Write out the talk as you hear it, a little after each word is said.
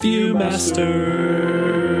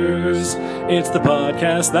Viewmasters, it's the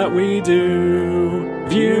podcast that we do.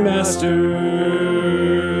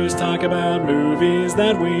 Viewmasters, talk about movies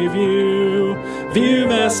that we view.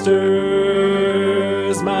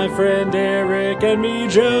 Viewmasters, my friend Eric and me,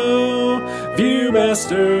 Joe.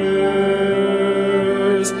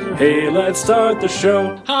 Viewmasters, hey, let's start the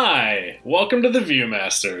show. Hi, welcome to the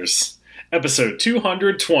Viewmasters, episode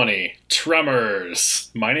 220, Tremors.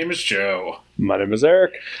 My name is Joe. My name is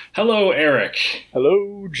Eric. Hello, Eric.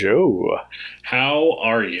 Hello, Joe. How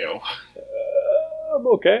are you? I'm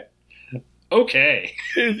okay. Okay.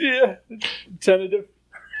 Yeah, tentative.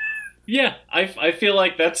 Yeah, I feel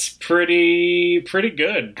like that's pretty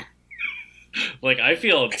good. Like, I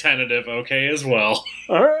feel tentative okay as well.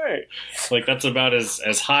 All right. Like, that's about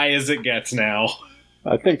as high as it gets now.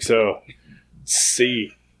 I think so.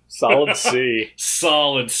 C. Solid C.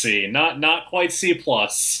 Solid C. Not quite C+.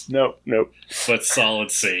 Nope. But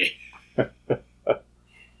solid C.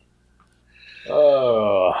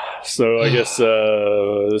 So I guess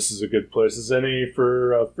this is a good place as any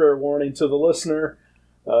for a fair warning to the listener.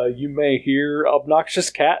 You may hear obnoxious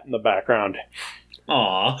cat in the background.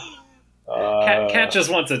 Aw. Cat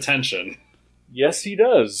just wants attention. Yes, he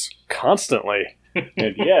does. Constantly.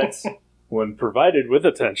 And yet, when provided with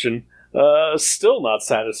attention, still not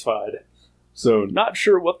satisfied. So, not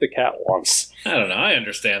sure what the cat wants. I don't know. I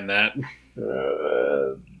understand that.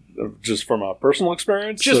 Just from a personal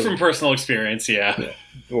experience? Just from personal experience, yeah.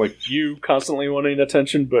 Like you constantly wanting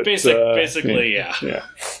attention, but... Basically, yeah. Yeah.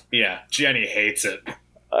 Yeah, Jenny hates it.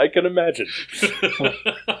 I can imagine. But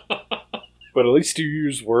at least you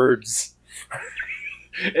use words.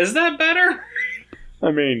 Is that better?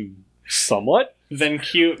 I mean, somewhat. Than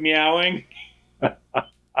cute meowing?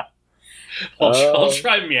 I'll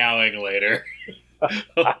try meowing later.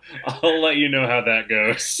 I'll let you know how that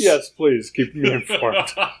goes. Yes, please. Keep me informed.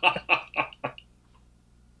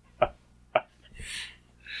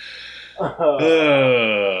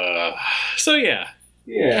 So yeah.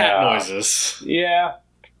 Cat noises. Yeah.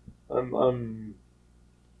 I'm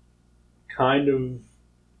kind of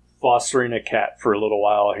fostering a cat for a little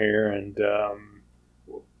while here, and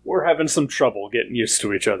we're having some trouble getting used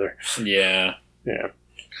to each other. Yeah. Yeah.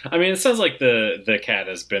 I mean, it sounds like the cat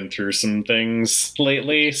has been through some things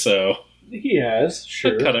lately, so he has,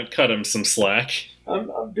 sure. Cut him some slack.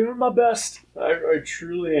 I'm doing my best. I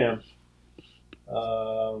truly am.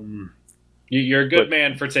 You're a good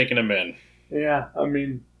man for taking him in. Yeah, I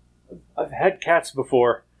mean, I've had cats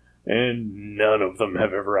before, and none of them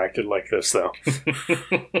have ever acted like this, though.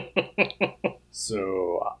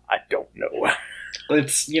 So I don't know.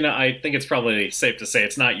 It's, I think it's probably safe to say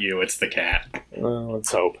it's not you, it's the cat. Well,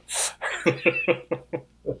 let's hope.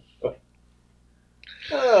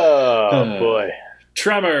 Oh, boy.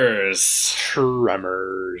 Tremors.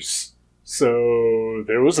 So,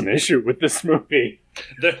 there was an issue with this movie.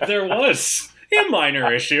 There was a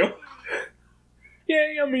minor issue.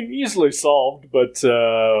 Yeah, I mean, easily solved, but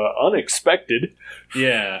unexpected.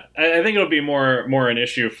 Yeah, I think it'll be more an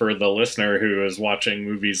issue for the listener who is watching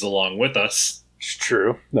movies along with us. It's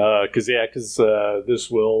true, because this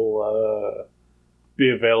will be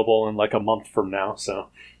available in like a month from now. So,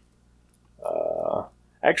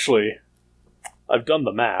 actually, I've done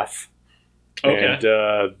the math, okay. And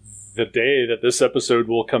the day that this episode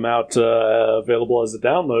will come out, available as a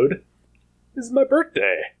download, is my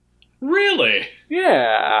birthday. Really?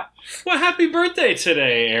 Yeah. Well, happy birthday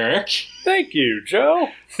today, Eric. Thank you, Joe.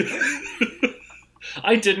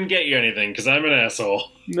 I didn't get you anything because I'm an asshole.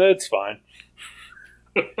 That's fine.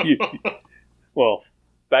 Well,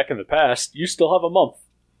 back in the past, you still have a month.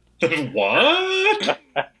 What?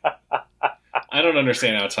 I don't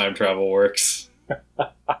understand how time travel works.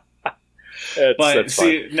 But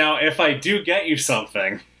see, now if I do get you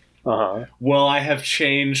something, will I have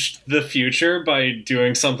changed the future by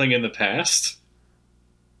doing something in the past?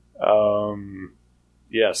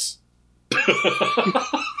 Yes.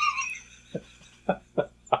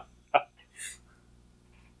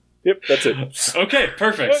 Yep, that's it. Okay,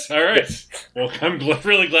 perfect. All right. Well, I'm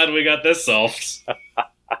really glad we got this solved.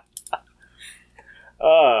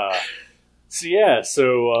 So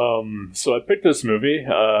I picked this movie.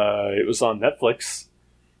 It was on Netflix,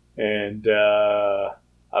 and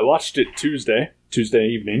I watched it Tuesday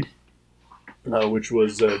evening, which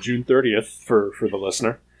was June 30th for the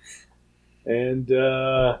listener, and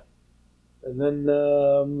then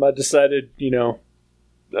I decided,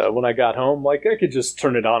 when I got home, like, I could just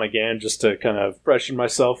turn it on again just to kind of freshen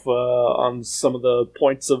myself on some of the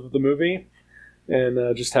points of the movie,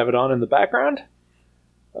 and just have it on in the background.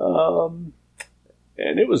 And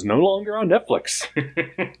it was no longer on Netflix.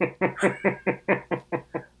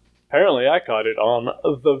 apparently I caught it on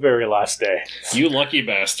the very last day. You lucky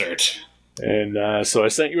bastard. And so I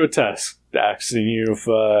sent you a text asking you if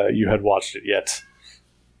you had watched it yet.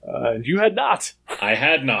 And you had not. I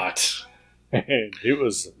had not. And it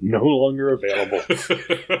was no longer available.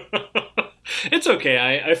 It's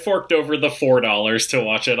okay. I forked over the $4 to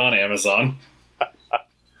watch it on Amazon.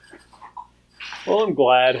 Well, I'm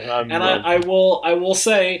glad. I will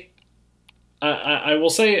say,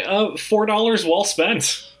 $4 well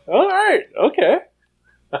spent. All right. Okay.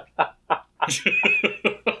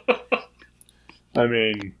 I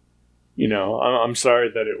mean, I'm sorry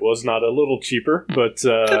that it was not a little cheaper, but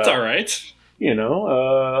that's all right.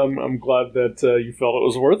 I'm glad that you felt it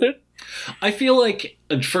was worth it. I feel like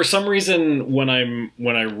for some reason when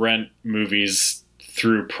I rent movies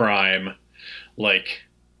through Prime, like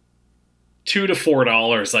 $2 to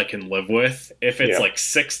 $4 I can live with. If it's like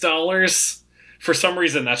 $6, for some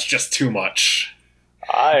reason that's just too much.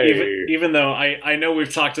 Even though I know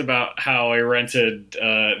we've talked about how I rented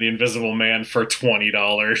The Invisible Man for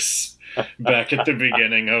 $20 back at the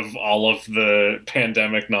beginning of all of the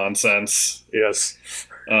pandemic nonsense. Yes.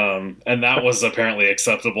 And that was apparently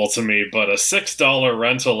acceptable to me, but a $6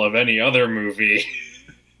 rental of any other movie.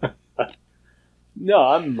 No,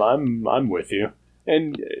 I'm with you.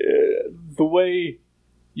 And the way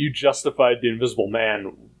you justified The Invisible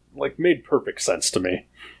Man made perfect sense to me.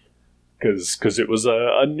 Because it was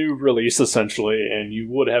a new release, essentially, and you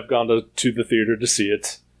would have gone to the theater to see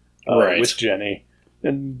it with Jenny,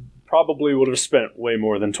 and probably would have spent way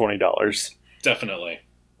more than $20. Definitely.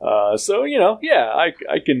 So I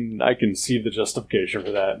can see the justification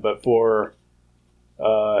for that. But for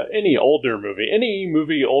any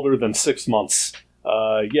movie older than 6 months,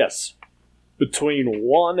 yes, between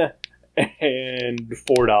 $1 and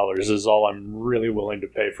 $4 is all I'm really willing to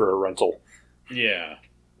pay for a rental. Yeah.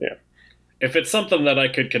 Yeah. If it's something that I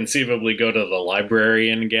could conceivably go to the library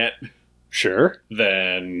and get, sure,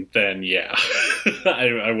 then yeah,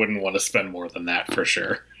 I wouldn't want to spend more than that for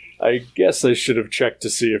sure. I guess I should have checked to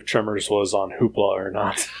see if Tremors was on Hoopla or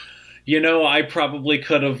not. I probably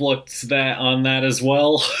could have looked on that as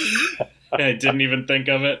well. I didn't even think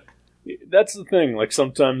of it. That's the thing.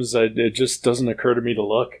 Sometimes it just doesn't occur to me to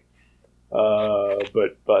look.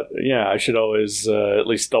 But yeah, I should always at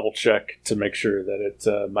least double check to make sure that it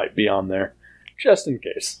might be on there, just in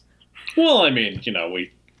case. Well, I mean,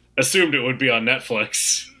 we assumed it would be on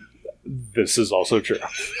Netflix. This is also true.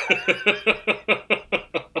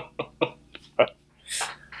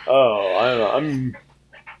 I'm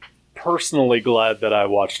personally glad that I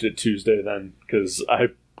watched it Tuesday then, because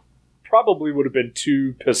I probably would have been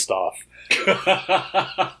too pissed off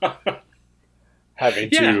having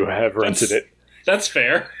to have rented it. That's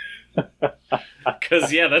fair.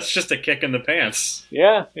 Because, that's just a kick in the pants.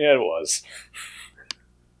 Yeah, it was.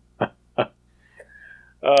 But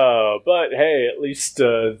hey, at least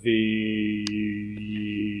the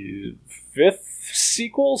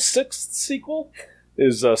sixth sequel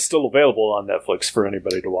is still available on Netflix for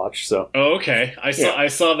anybody to watch. So, okay, I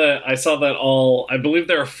saw that all. I believe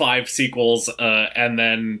there are 5 sequels, and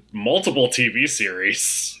then multiple TV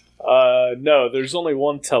series. No, there's only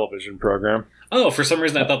one television program. Oh, for some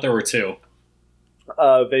reason I thought there were 2.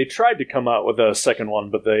 They tried to come out with a second one,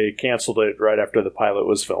 but they canceled it right after the pilot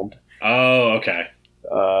was filmed. Oh, okay.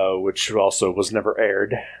 Which also was never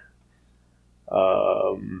aired.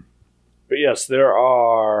 But yes, there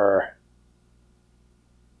are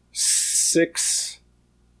 5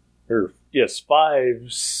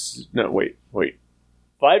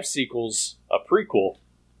 sequels, a prequel,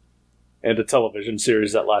 and a television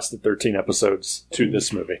series that lasted 13 episodes to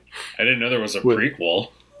this movie. I didn't know there was a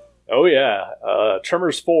prequel. Oh yeah,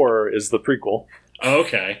 Tremors 4 is the prequel. Oh,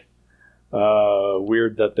 okay.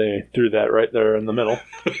 Weird that they threw that right there in the middle.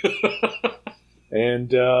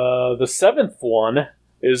 And the 7th one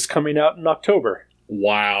is coming out in October.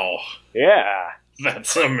 Wow. Yeah.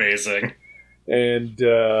 That's amazing. And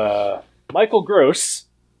Michael Gross,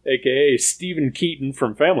 a.k.a. Stephen Keaton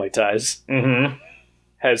from Family Ties,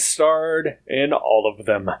 has starred in all of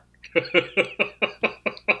them.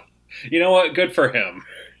 You know what? Good for him.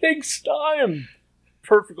 I'm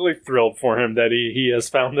perfectly thrilled for him that he has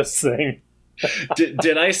found this thing.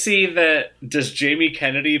 Did I see that? Does Jamie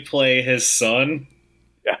Kennedy play his son?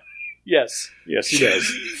 Yeah. Yes, he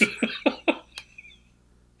does.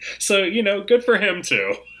 So, good for him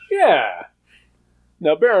too. Yeah.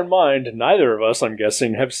 Now, bear in mind, neither of us, I'm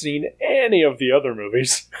guessing, have seen any of the other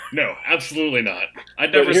movies. No, absolutely not.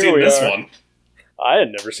 I'd never seen this one. I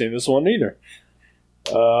had never seen this one either.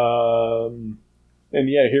 And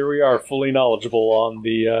yeah, here we are, fully knowledgeable on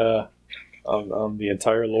the on the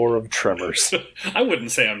entire lore of Tremors. I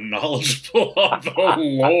wouldn't say I'm knowledgeable of the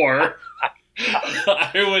lore.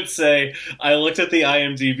 I would say I looked at the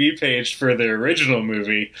IMDb page for the original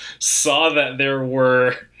movie, saw that there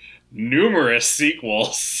were numerous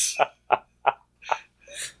sequels,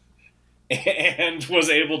 and was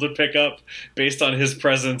able to pick up, based on his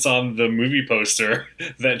presence on the movie poster,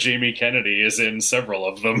 that Jamie Kennedy is in several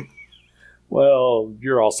of them. Well,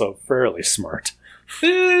 you're also fairly smart.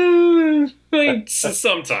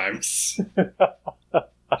 Sometimes.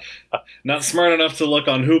 Not smart enough to look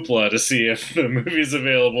on Hoopla to see if the movie's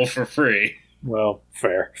available for free. Well,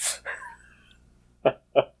 fair.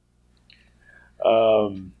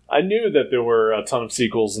 I knew that there were a ton of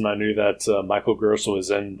sequels, and I knew that Michael Gross was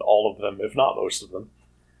in all of them, if not most of them.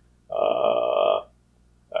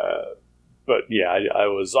 But yeah, I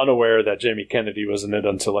was unaware that Jamie Kennedy was in it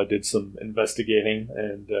until I did some investigating,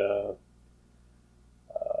 and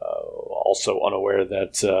also unaware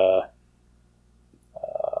that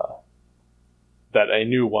that a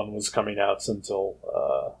new one was coming out until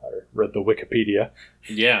I read the Wikipedia.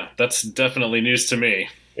 Yeah, that's definitely news to me.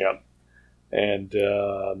 Yeah. And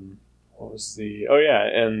what was the... Oh, yeah,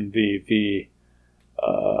 and the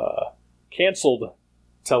canceled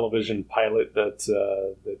television pilot that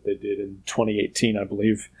they did in 2018, I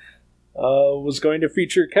believe, was going to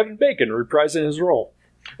feature Kevin Bacon reprising his role.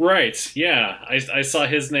 Right, yeah. I saw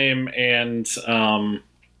his name and...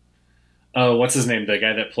 what's his name? The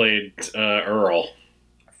guy that played Earl.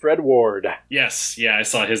 Fred Ward. Yes, yeah, I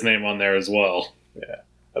saw his name on there as well. Yeah.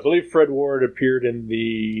 I believe Fred Ward appeared in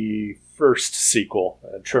the first sequel,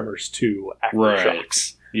 Tremors 2,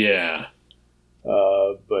 Aftershocks. Yeah.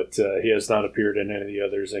 But he has not appeared in any of the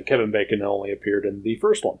others, and Kevin Bacon only appeared in the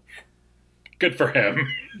first one. Good for him.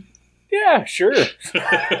 Yeah, sure.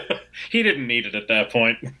 He didn't need it at that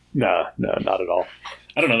point. No, not at all.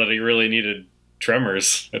 I don't know that he really needed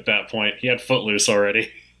Tremors at that point. He had Footloose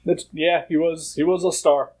already. Yeah, he was a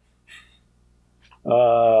star.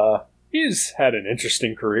 He's had an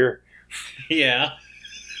interesting career. Yeah.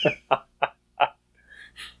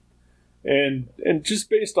 And just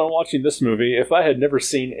based on watching this movie, if I had never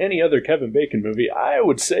seen any other Kevin Bacon movie, I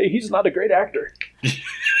would say he's not a great actor.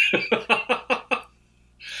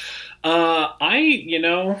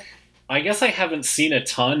 I guess I haven't seen a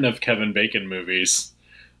ton of Kevin Bacon movies.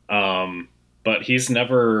 But he's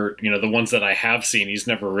never, the ones that I have seen, he's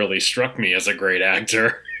never really struck me as a great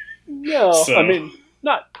actor. No, so. I mean,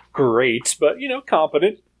 not great, but,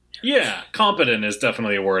 competent. Yeah, competent is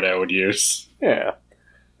definitely a word I would use. Yeah.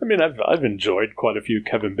 I mean, I've enjoyed quite a few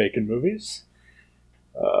Kevin Bacon movies.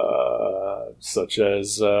 Such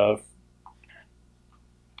as...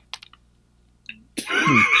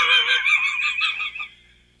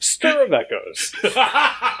 Stir of Echoes.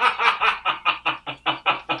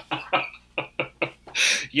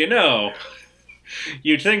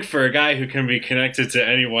 You'd think for a guy who can be connected to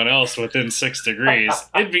anyone else within 6 degrees,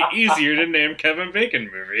 it'd be easier to name Kevin Bacon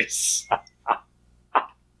movies.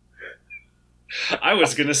 I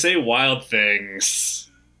was going to say Wild Things.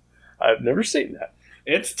 I've never seen that.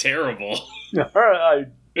 It's terrible.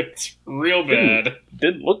 It's real bad.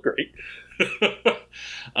 Didn't look great.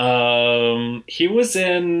 He was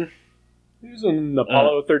in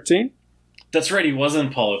Apollo 13? That's right, he was in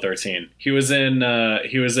Apollo 13. He was in A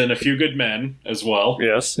Few Good Men as well.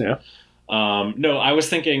 Yes, yeah. No, I was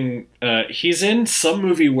thinking he's in some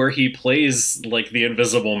movie where he plays like the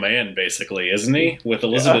Invisible Man, basically, isn't he? With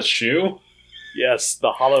Elizabeth Shue? Yes,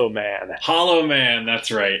 the Hollow Man. Hollow Man, that's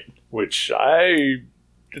right. Which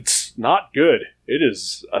it's not good. It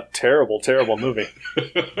is a terrible, terrible movie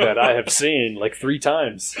that I have seen like 3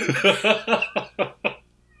 times.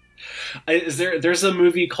 There's a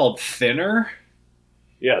movie called Thinner?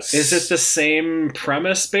 Yes. Is it the same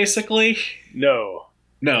premise, basically? No.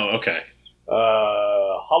 No, okay.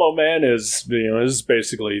 Hollow Man is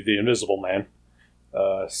basically the Invisible Man.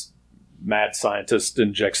 Mad scientist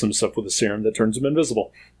injects himself with a serum that turns him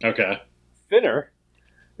invisible. Okay. Thinner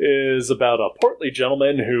is about a portly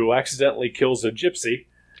gentleman who accidentally kills a gypsy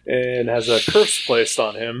and has a curse placed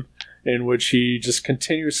on him in which he just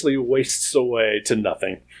continuously wastes away to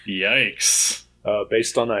nothing. Yikes.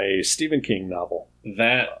 Based on a Stephen King novel.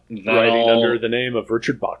 That writing under the name of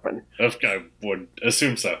Richard Bachman. I would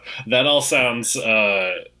assume so. That all sounds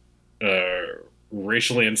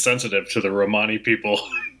racially insensitive to the Romani people.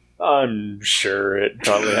 I'm sure it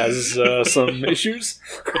probably has some issues.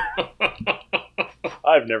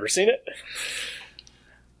 I've never seen it.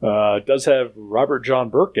 It does have Robert John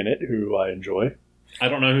Burke in it, who I enjoy. I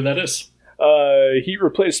don't know who that is. He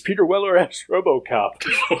replaced Peter Weller as RoboCop.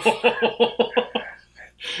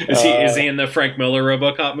 Is he in the Frank Miller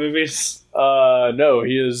RoboCop movies? No,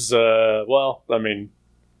 he is. Well, I mean,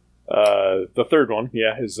 the third one,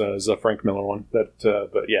 yeah, is a Frank Miller one. But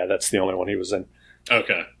yeah, that's the only one he was in.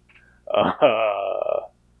 Okay.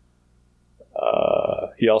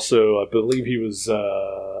 He also, I believe, he was.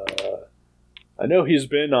 I know he's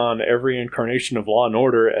been on every incarnation of Law and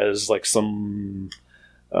Order as like some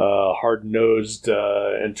hard-nosed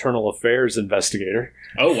internal affairs investigator.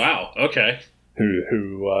 Oh wow. Okay.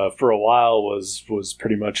 Who for a while was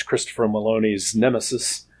pretty much Christopher Maloney's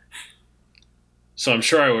nemesis. So I'm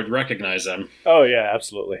sure I would recognize him. Oh yeah,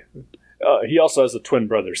 absolutely. He also has a twin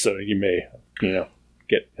brother, so you may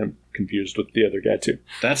get him confused with the other guy too.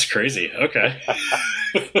 That's crazy. Okay.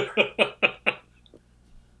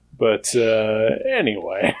 But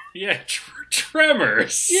anyway. Yeah,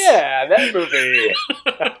 Tremors. Yeah, that movie.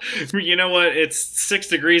 You know what? It's 6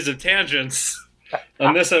 degrees of tangents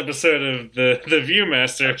on this episode of the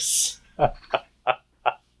Viewmasters.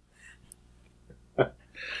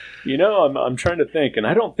 I'm trying to think, and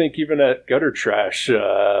I don't think even at Gutter Trash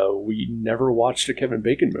we never watched a Kevin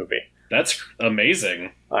Bacon movie. That's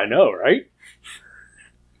amazing. I know, right?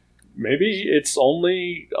 Maybe it's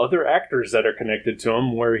only other actors that are connected to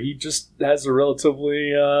him, where he just has a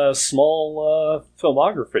relatively small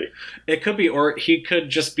filmography. It could be, or he could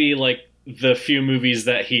just be like the few movies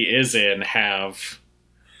that he is in have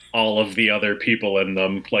all of the other people in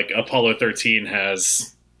them. Like Apollo 13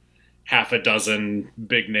 has half a dozen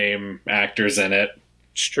big name actors in it.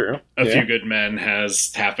 It's true. A Few Good Men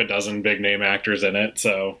has half a dozen big name actors in it.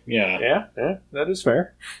 So yeah, that is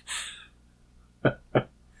fair.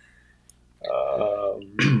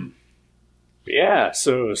 Yeah,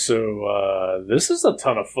 so this is a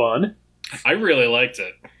ton of fun. I really liked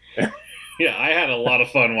it. Yeah, I had a lot of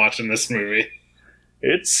fun watching this movie.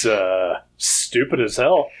 It's stupid as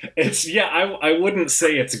hell. I wouldn't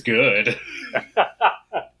say it's good,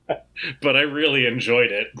 but I really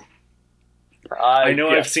enjoyed it. I know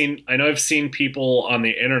I've seen people on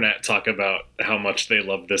the internet talk about how much they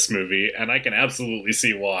love this movie, and I can absolutely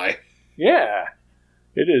see why. Yeah,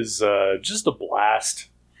 it is just a blast.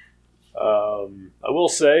 I will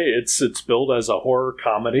say it's billed as a horror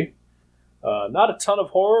comedy. Not a ton of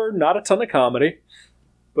horror, not a ton of comedy,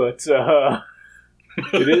 but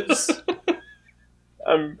it is.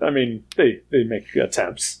 I mean, they make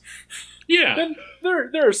attempts. Yeah, and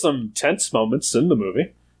there are some tense moments in the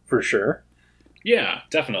movie for sure. Yeah,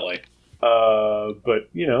 definitely. But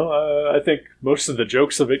I think most of the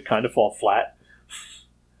jokes of it kind of fall flat.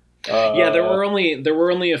 Yeah, there were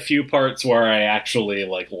only a few parts where I actually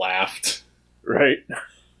laughed. Right.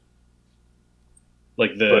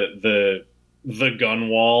 Like the gun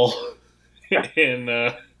wall in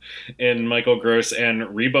Michael Gross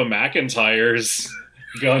and Reba McEntire's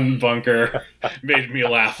gun bunker made me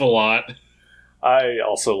laugh a lot. I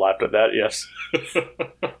also laughed at that, yes.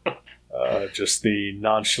 Just the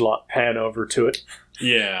nonchalant pan over to it.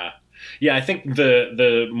 Yeah. Yeah, I think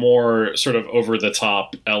the more sort of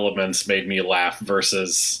over-the-top elements made me laugh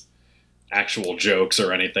versus actual jokes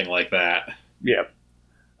or anything like that. Yeah.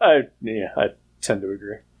 I tend to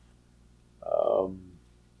agree.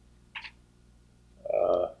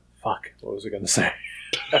 Fuck, what was I going to say?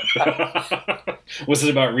 Was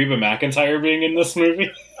it about Reba McEntire being in this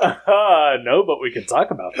movie? No, but we can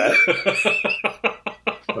talk about that.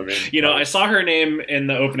 I mean, I saw her name in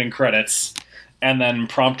the opening credits and then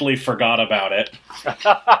promptly forgot about it.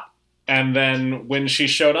 And then when she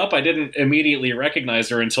showed up, I didn't immediately recognize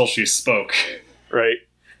her until she spoke. Right.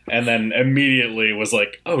 And then immediately was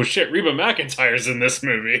like, oh shit, Reba McEntire's in this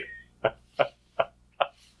movie.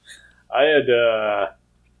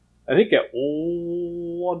 I think at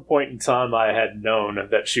one point in time I had known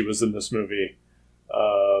that she was in this movie,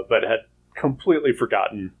 but had completely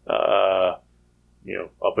forgotten,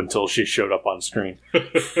 up until she showed up on screen.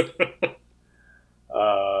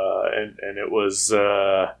 And it was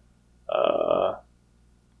a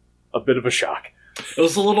bit of a shock. It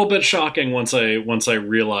was a little bit shocking once I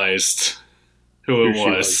realized who it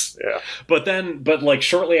was. Yeah. But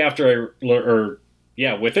shortly after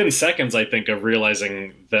within seconds, I think, of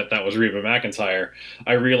realizing that was Reba McEntire,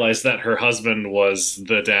 I realized that her husband was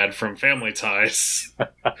the dad from Family Ties.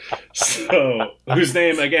 So, whose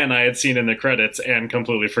name, again, I had seen in the credits and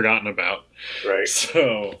completely forgotten about. Right.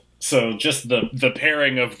 So just the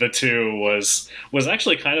pairing of the two was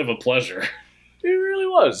actually kind of a pleasure. It really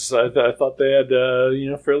was. I thought they had,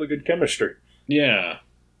 fairly good chemistry. Yeah.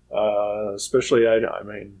 Especially, I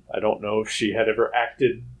mean, I don't know if she had ever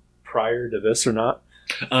acted prior to this or not.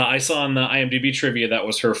 I saw on the IMDb trivia that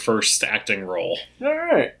was her first acting role. All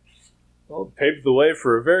right. Well, it paved the way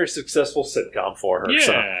for a very successful sitcom for her.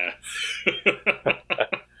 Yeah.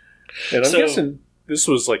 And I'm guessing this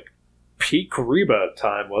was like peak Reba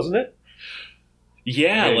time, wasn't it?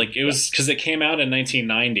 Yeah, like it was because it came out in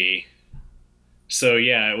 1990. So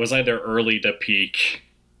yeah, it was either early to peak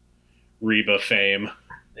Reba fame.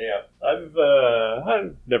 Yeah,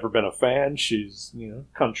 I've never been a fan. She's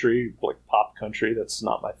country, like pop country. That's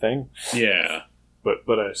not my thing. Yeah, but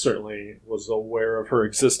I certainly was aware of her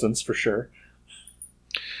existence for sure.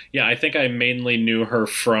 Yeah, I think I mainly knew her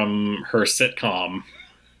from her sitcom.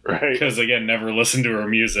 Right. Because, again, never listened to her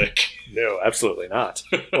music. No, absolutely not.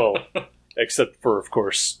 Well, except for, of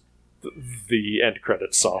course, the end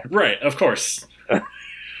credits song. Right, of course.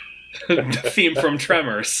 The theme from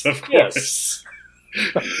Tremors, of course.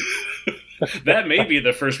 Yes. That may be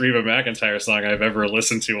the first Reba McEntire song I've ever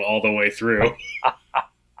listened to all the way through.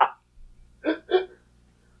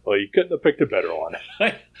 Well, you couldn't have picked a better one.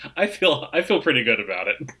 I feel pretty good about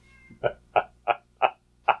it.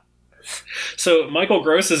 So Michael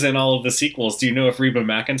Gross is in all of the sequels. Do you know if Reba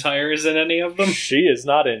McEntire is in any of them? She is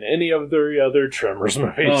not in any of the other Tremors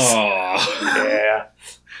movies. Oh. Yeah.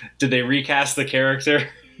 Did they recast the character?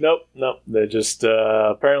 Nope. They just,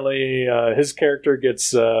 apparently, his character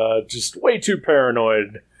gets just way too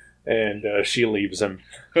paranoid, and she leaves him.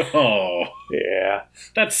 Oh. Yeah.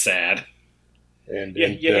 That's sad. And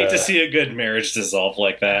you hate to see a good marriage dissolve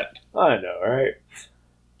like that. I know, right?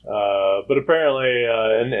 But apparently,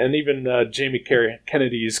 and even Jamie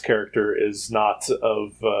Kennedy's character is not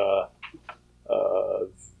of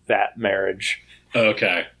that marriage.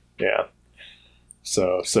 Okay. Yeah.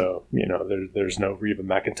 So there's no Reba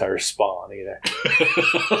McEntire spawn either.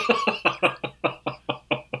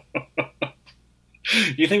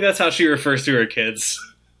 You think that's how she refers to her kids?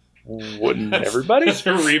 Wouldn't everybody?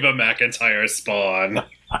 Reba McEntire spawn.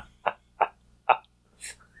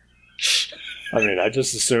 I mean, I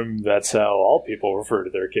just assume that's how all people refer to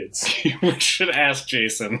their kids. We should ask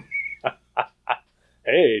Jason.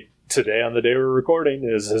 Hey, today on the day we're recording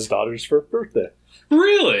is his daughter's first birthday.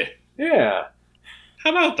 Really? Yeah.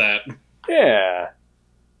 How about that? Yeah.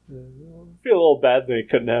 I feel a little bad they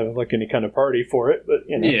couldn't have like any kind of party for it, but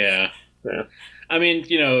Yeah. Yeah. I mean,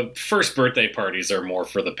 first birthday parties are more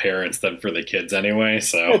for the parents than for the kids anyway,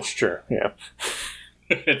 so. It's true, yeah.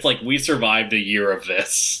 It's like, we survived a year of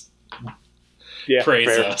this. Yeah, Praise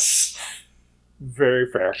fair. us. Very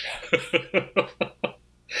fair.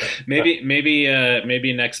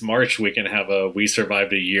 Maybe next March we can have a We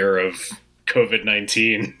Survived a Year of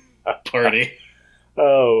COVID-19 party.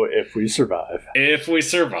 Oh, if we survive. If we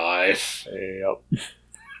survive.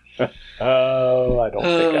 Yep. Oh, I don't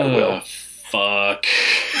think I will. Fuck.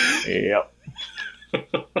 Yep.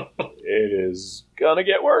 It is gonna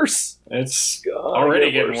get worse. It's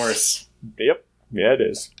already getting worse. Yep. Yeah, it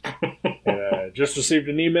is. Just received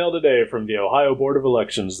an email today from the Ohio Board of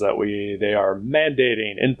Elections that they are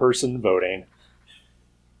mandating in-person voting.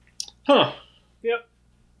 Huh. Yep.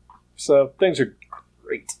 So things are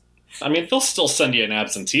great. I mean, they'll still send you an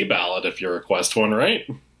absentee ballot if you request one, right?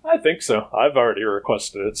 I think so. I've already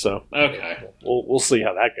requested it, so okay. We'll see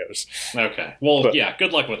how that goes. Okay. Well, yeah.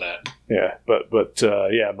 Good luck with that. Yeah, but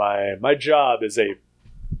yeah, my job is a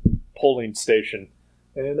polling station,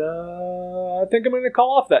 and I think I'm going to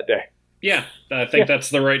call off that day. Yeah, I think that's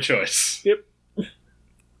the right choice. Yep.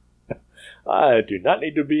 I do not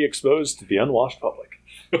need to be exposed to the unwashed public.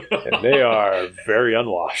 And they are very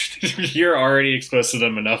unwashed. You're already exposed to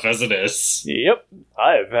them enough as it is. Yep.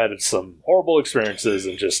 I have had some horrible experiences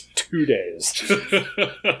in just 2 days.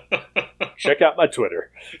 Check out my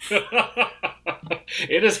Twitter.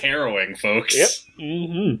 It is harrowing, folks. Yep.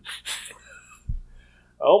 Mm-hmm.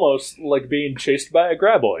 Almost like being chased by a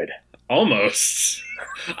graboid. Almost.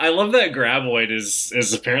 I love that graboid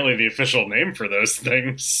is apparently the official name for those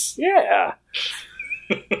things. Yeah.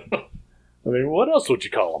 I mean, what else would you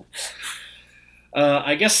call them?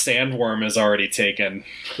 I guess sandworm is already taken.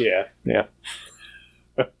 Yeah.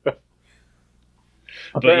 But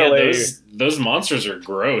yeah, those monsters are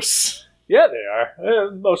gross. Yeah, they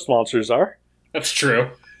are. Most monsters are. That's true.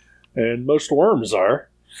 And most worms are.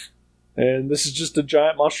 And this is just a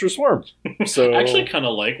giant monstrous worm. So I actually kind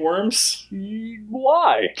of like worms.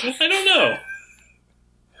 Why? I don't know.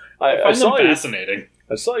 I find saw them fascinating.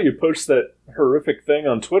 I saw you post that horrific thing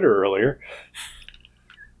on Twitter earlier.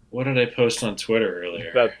 What did I post on Twitter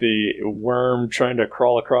earlier? About the worm trying to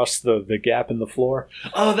crawl across the gap in the floor.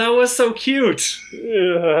 Oh, that was so cute.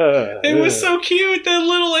 It was so cute, that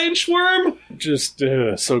little inchworm. Just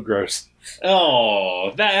so gross.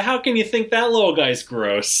 Oh, that! How can you think that little guy's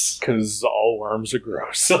gross? Because all worms are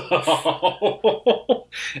gross.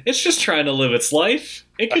 It's just trying to live its life.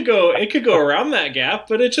 It could go around that gap,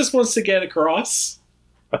 but it just wants to get across.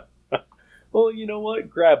 Well, you know what?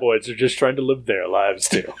 Graboids are just trying to live their lives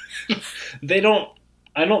too. I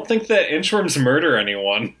don't think that inchworms murder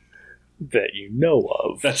anyone. That you know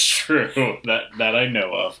of. That's true. That I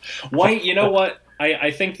know of. Why? You know what?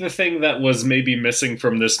 I think the thing that was maybe missing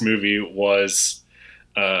from this movie was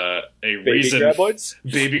a Baby reason. graboids?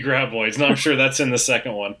 Baby graboids. No, I'm sure that's in the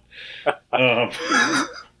second one.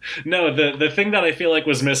 No, the thing that I feel like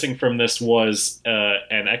was missing from this was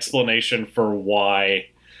an explanation for why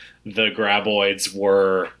the graboids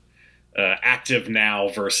were active now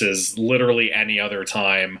versus literally any other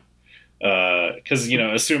time. Because,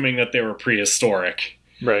 assuming that they were prehistoric,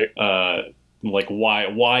 right? Like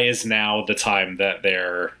why is now the time that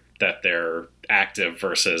they're active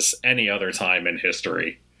versus any other time in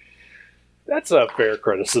history? That's a fair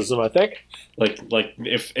criticism, I think. Like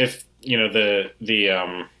if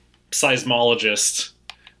the seismologist,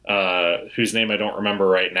 whose name I don't remember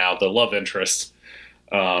right now, the love interest.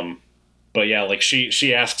 But yeah, like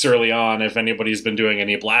she asks early on if anybody's been doing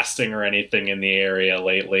any blasting or anything in the area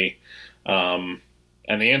lately.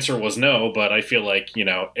 And the answer was no, but I feel like,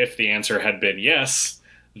 if the answer had been yes,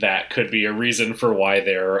 that could be a reason for why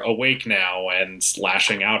they're awake now and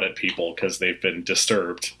lashing out at people because they've been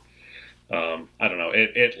disturbed. I don't know.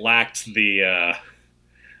 It lacked the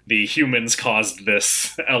humans caused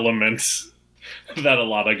this element that a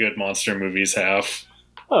lot of good monster movies have.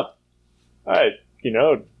 Huh.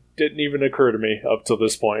 Didn't even occur to me up till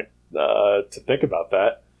this point to think about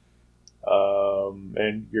that.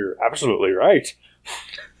 And you're absolutely right.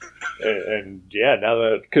 and yeah, now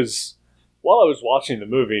that, because while I was watching the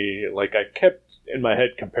movie, like, I kept in my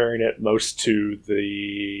head comparing it most to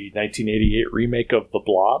the 1988 remake of The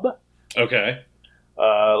Blob. Okay.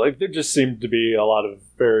 Like, there just seemed to be a lot of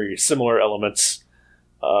very similar elements.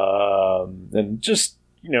 And just,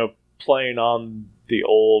 playing on the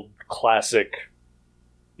old classic,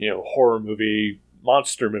 horror movie,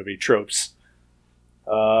 monster movie tropes.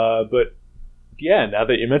 But yeah, now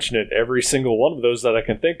that you mention it, every single one of those that I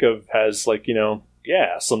can think of has, like,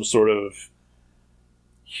 some sort of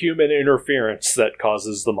human interference that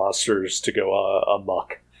causes the monsters to go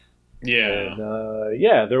amok. Yeah.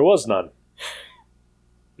 And there was none.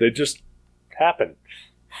 They just happen.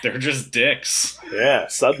 They're just dicks. Yeah,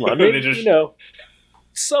 suddenly. I mean,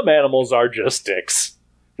 some animals are just dicks.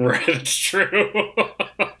 Right, it's true.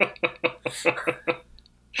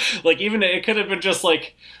 Like, even it could have been just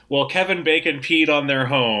like, well, Kevin Bacon peed on their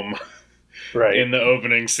home, right, in the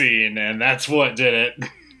opening scene, and that's what did it.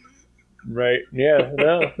 Right? Yeah,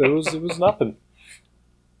 no, it was nothing.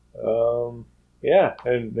 Yeah,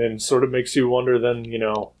 and sort of makes you wonder. Then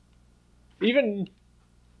even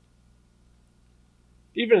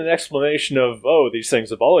an explanation of, oh, these things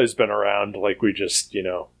have always been around, like we just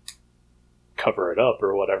cover it up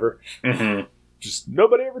or whatever. Mm-hmm. Just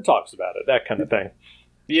nobody ever talks about it, that kind of thing.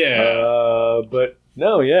 Yeah. But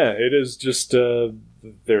no, yeah, it is just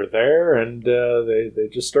they're there and they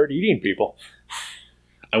just start eating people.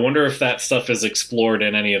 I wonder if that stuff is explored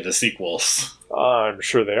in any of the sequels. I'm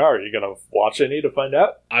sure they are. You gonna watch any to find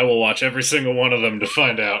out? I will watch every single one of them to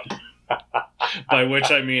find out. By which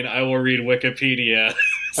I mean I will read Wikipedia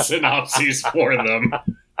synopses for them.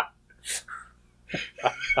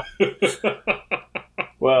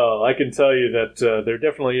 Well, I can tell you that there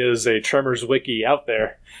definitely is a Tremors wiki out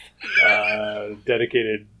there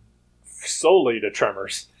dedicated solely to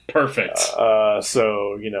Tremors. Perfect.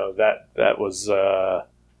 So that was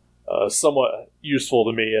somewhat useful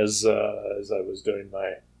to me as I was doing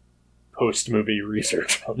my post-movie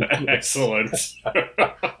research on this. Excellent.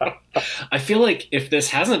 I feel like if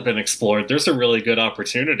this hasn't been explored, there's a really good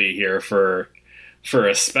opportunity here for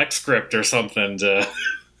a spec script or something to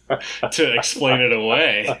explain it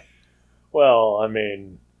away. Well, I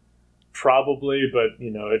mean, probably, but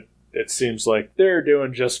it seems like they're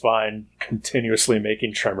doing just fine continuously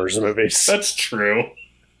making Tremors movies. That's true.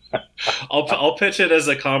 I'll pitch it as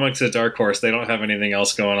a comic to Dark Horse. They don't have anything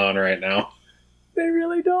else going on right now. They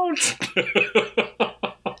really don't.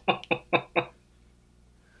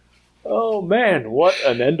 Oh man, what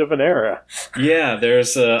an end of an era. Yeah,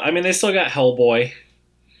 there's they still got Hellboy.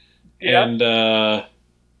 Yeah. And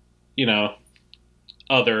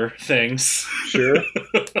other things. Sure.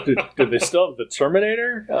 Did they still have the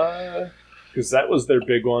Terminator? because that was their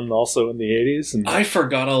big one also in the 80s. And I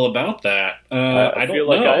forgot all about that. I don't feel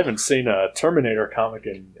like know. I haven't seen a Terminator comic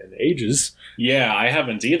in ages. Yeah, I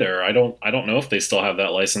haven't either. I don't know if they still have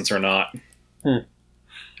that license or not. I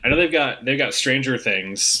know they've got Stranger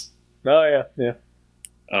Things. Oh, yeah, yeah.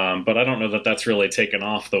 But I don't know that that's really taken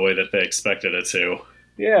off the way that they expected it to.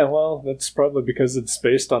 Yeah, well, that's probably because it's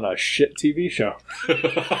based on a shit TV show.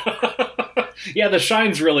 Yeah, the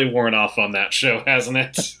shine's really worn off on that show, hasn't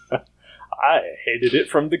it? I hated it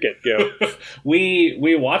from the get-go.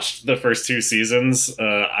 We watched the first 2 seasons.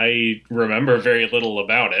 I remember very little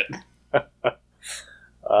about it.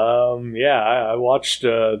 Yeah, I watched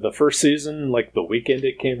the first season like the weekend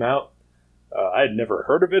it came out. I had never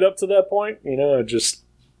heard of it up to that point. I just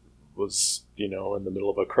was, in the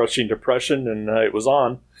middle of a crushing depression, and it was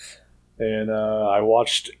on. And I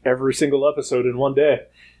watched every single episode in one day.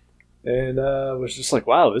 And was just like,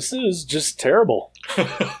 wow, this is just terrible.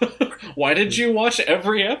 Why did you watch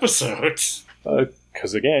every episode?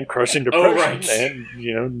 Because, again, crushing depression. Oh, right.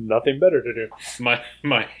 And, nothing better to do.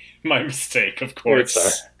 My mistake, of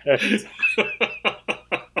course.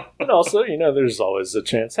 And also, there's always a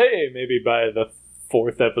chance, hey, maybe by the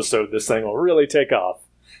 4th episode this thing will really take off.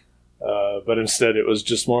 But instead it was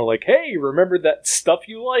just more like, hey, remember that stuff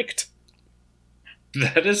you liked?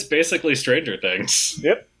 That is basically Stranger Things.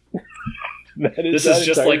 Yep. This is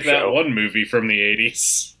just like that one movie from the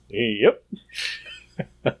 80s. Yep.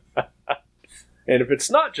 And if it's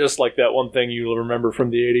not just like that one thing you'll remember from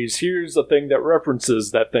the 80s, here's a thing that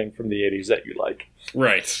references that thing from the 80s that you like.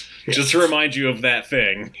 Right. Yeah. Just to remind you of that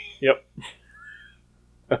thing. Yep.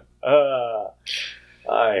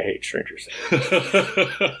 I hate Stranger Things.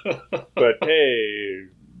 But hey,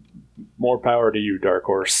 more power to you, Dark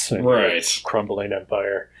Horse. And right. Crumbling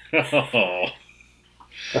empire. Oh.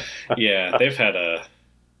 Yeah, they've had a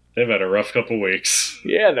rough couple weeks.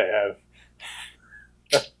 Yeah, they have.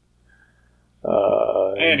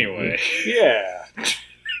 Anyway. Yeah.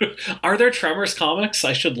 Are there Tremors comics?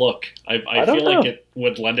 I should look. I feel like it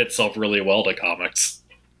would lend itself really well to comics.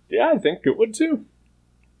 Yeah, I think it would too.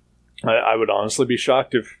 I would honestly be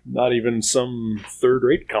shocked if not even some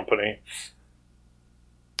third-rate company.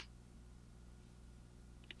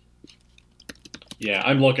 Yeah,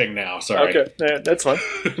 I'm looking now. Sorry. Okay, that's fine.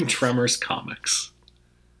 Tremors comics.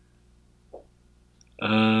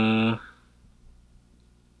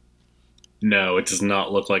 No, it does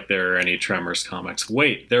not look like there are any Tremors comics.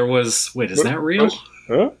 Wait, is that real?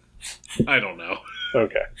 Huh? I don't know.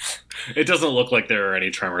 Okay. It doesn't look like there are any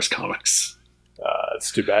Tremors comics.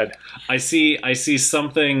 That's too bad. I see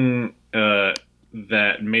something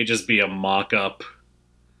that may just be a mock-up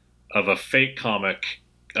of a fake comic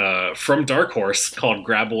from Dark Horse called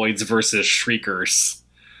Graboids versus Shriekers.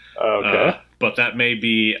 Okay. But that may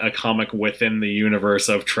be a comic within the universe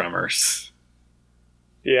of Tremors.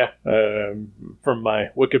 Yeah, from my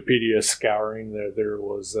Wikipedia scouring, there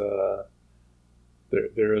was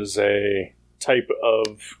there is a type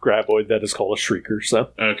of graboid that is called a shrieker.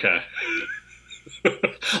 So okay,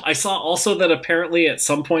 I saw also that apparently at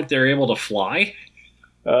some point they're able to fly.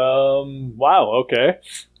 Wow. Okay,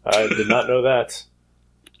 I did not know that.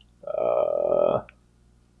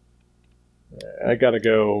 I gotta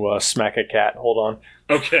go smack a cat. Hold on.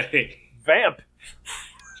 Okay, vamp.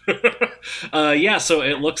 Yeah, so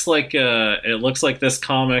it looks like this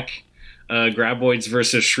comic, Graboids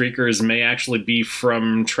versus Shriekers, may actually be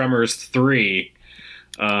from Tremors 3.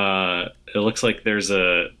 It looks like there's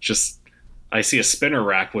I see a spinner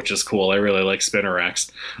rack, which is cool. I really like spinner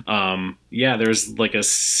racks. Yeah, there's like a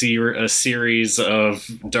series of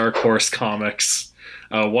Dark Horse comics.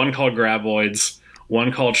 One called Graboids,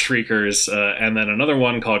 one called Shriekers, and then another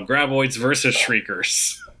one called Graboids versus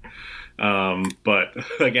Shriekers. But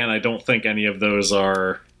again, I don't think any of those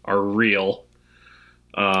are real.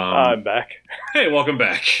 I'm back. Hey, welcome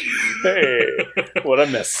back. Hey, what'd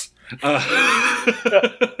I miss?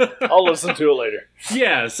 I'll listen to it later.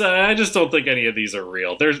 Yeah, so I just don't think any of these are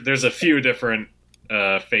real. There's a few different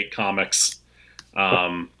fake comics,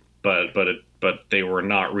 but they were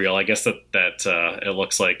not real. I guess that it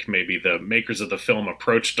looks like maybe the makers of the film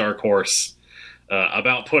approached Dark Horse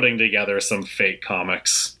about putting together some fake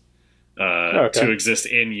comics. To exist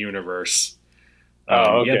in universe.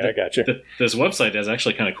 Okay, yeah, I got you. This website is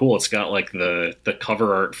actually kind of cool. It's got like the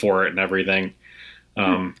cover art for it and everything.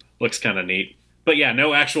 Looks kind of neat. But yeah,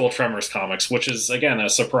 no actual Tremors comics, which is again a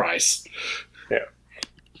surprise.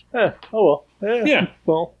 Yeah. Oh well. Yeah.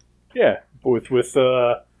 Well, yeah. With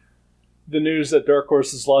the news that Dark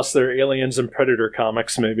Horse has lost their Aliens and Predator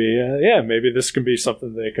comics, maybe maybe this can be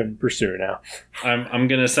something they can pursue now. I'm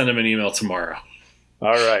gonna send him an email tomorrow.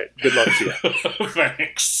 All right. Good luck to you.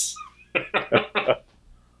 Thanks.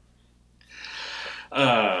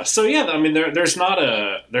 So yeah, I mean, there's not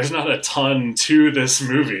a ton to this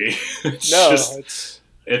movie. It's No, just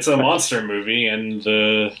it's a monster movie, and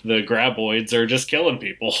the graboids are just killing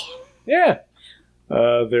people. yeah.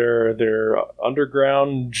 They're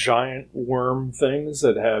underground giant worm things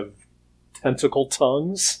that have tentacle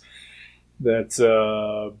tongues that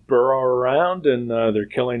burrow around, and they're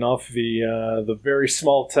killing off the very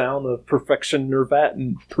small town of Perfection,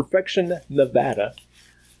 Nevada.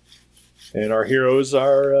 And our heroes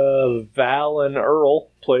are Val and Earl,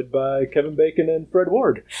 played by Kevin Bacon and Fred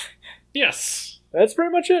Ward. Yes, That's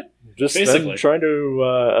pretty much it. Just basically them trying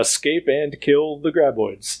to escape and kill the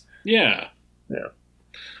graboids. Yeah. Yeah.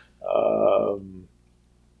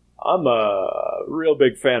 I'm a real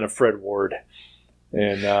big fan of Fred Ward,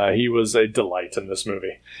 and he was a delight in this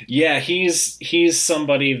movie. Yeah, he's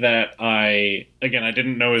somebody that I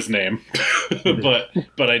didn't know his name, but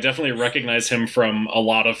I definitely recognize him from a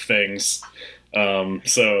lot of things.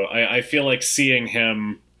 So I feel like seeing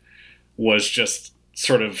him was just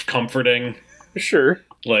sort of comforting. Sure.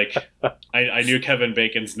 Like I knew Kevin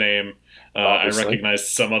Bacon's name. I recognized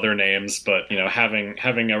some other names, but having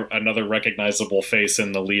another recognizable face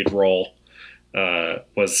in the lead role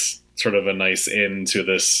was sort of a nice end to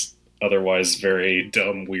this otherwise very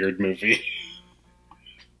dumb, weird movie.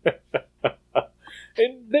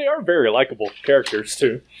 And they are very likable characters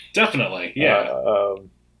too. Definitely, yeah.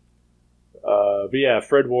 But yeah,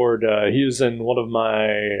 Fred Ward, he was in one of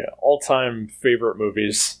my all-time favorite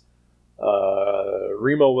movies,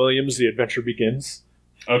 Remo Williams' The Adventure Begins.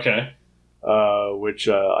 Okay. Which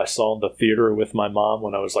I saw in the theater with my mom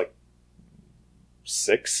when I was like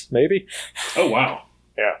 6, maybe. Oh, wow.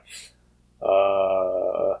 Yeah.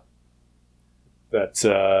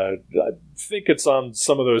 I think it's on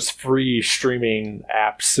some of those free streaming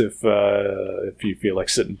apps if you feel like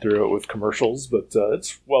sitting through it with commercials, but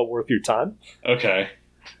it's well worth your time. Okay.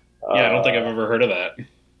 Yeah, I don't think I've ever heard of that.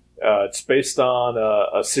 It's based on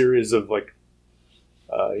a series of like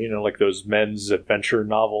those men's adventure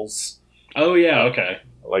novels. Oh yeah, okay.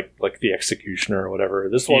 Like The Executioner or whatever.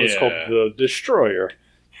 This one is called The Destroyer.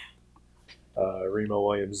 Remo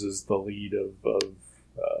Williams is the lead of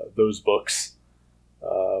those books,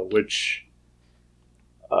 which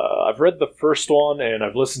I've read the first one, and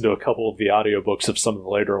I've listened to a couple of the audiobooks of some of the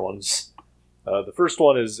later ones. The first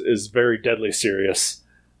one is very deadly serious.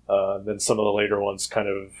 Then some of the later ones kind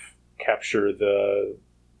of capture the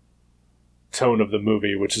tone of the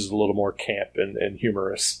movie, which is a little more camp and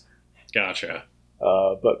humorous. Gotcha.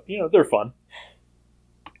 But they're fun.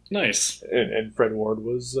 Nice. And Fred Ward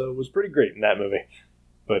was pretty great in that movie.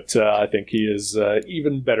 But I think he is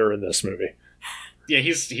even better in this movie. Yeah,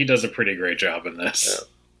 he does a pretty great job in this.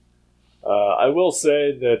 Yeah. I will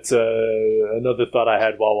say that another thought I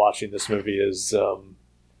had while watching this movie is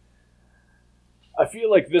I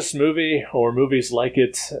feel like this movie, or movies like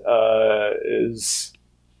it, is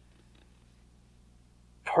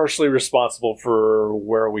partially responsible for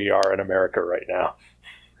where we are in America right now.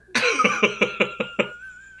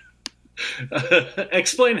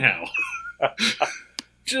 Explain how.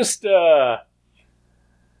 Just, I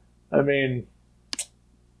mean,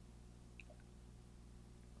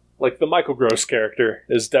 like the Michael Gross character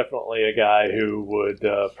is definitely a guy who would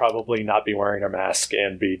probably not be wearing a mask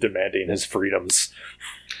and be demanding his freedoms.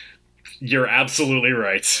 You're absolutely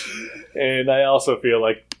right. And I also feel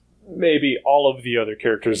like maybe all of the other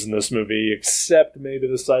characters in this movie, except maybe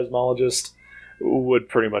the seismologist, would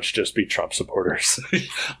pretty much just be Trump supporters.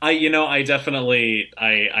 I definitely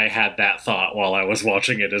I had that thought while I was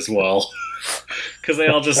watching it as well. Because they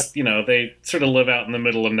all just, they sort of live out in the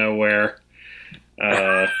middle of nowhere.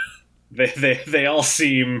 They all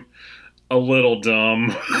seem a little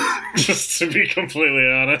dumb, just to be completely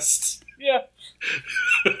honest. Yeah.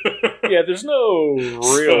 Yeah, there's no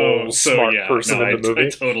real smart person in the movie. I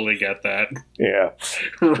totally get that. Yeah.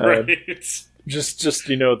 Right. Just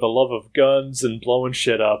the love of guns and blowing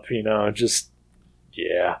shit up,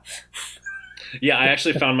 yeah. Yeah, I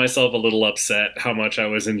actually found myself a little upset how much I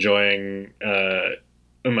was enjoying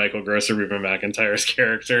Michael Gross or Reuben McIntyre's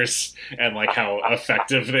characters and like how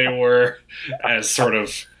effective they were as sort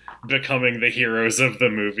of becoming the heroes of the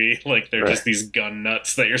movie. Like they're just these gun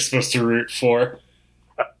nuts that you're supposed to root for.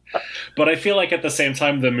 But I feel like at the same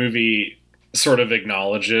time the movie sort of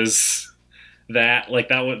acknowledges that. Like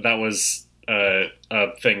that was a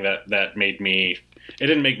thing that made me. It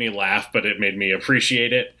didn't make me laugh, but it made me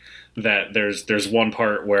appreciate it. That there's one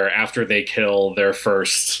part where after they kill their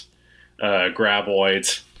first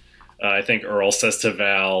graboid, I think Earl says to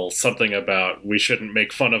Val something about we shouldn't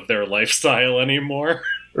make fun of their lifestyle anymore.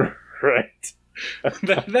 Right.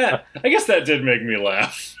 that I guess that did make me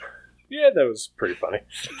laugh. Yeah, that was pretty funny.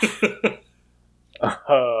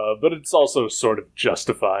 But it's also sort of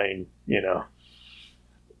justifying,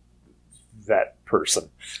 that person.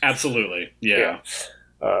 Absolutely, yeah.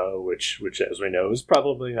 Which, as we know, is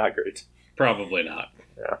probably not great. Probably not.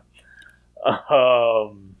 Yeah.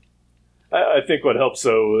 I think what helps,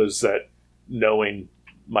 though, is that knowing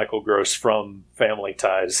Michael Gross from Family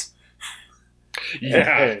Ties.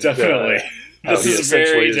 Yeah, and, definitely. This is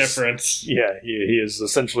very different. Yeah, he is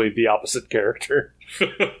essentially the opposite character.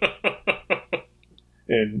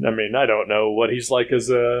 And, I mean, I don't know what he's like as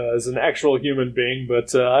an actual human being,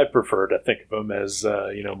 but I prefer to think of him as,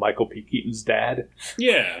 Michael P. Keaton's dad.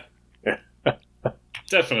 Yeah.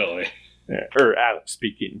 Definitely. Yeah. Or Alex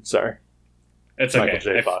P. Keaton, sorry. It's Michael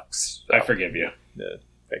okay. J. Fox. I forgive you. Yeah,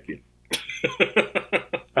 thank you.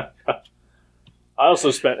 I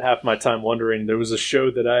also spent half my time wondering, there was a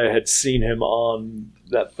show that I had seen him on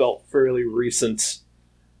that felt fairly recent,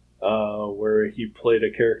 where he played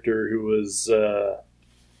a character who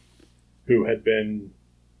had been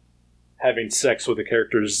having sex with a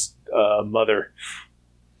character's mother.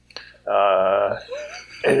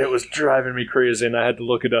 And it was driving me crazy, and I had to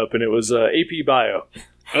look it up, and it was AP Bio.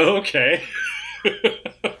 Oh, okay.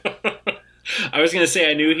 I was going to say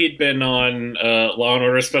I knew he'd been on Law and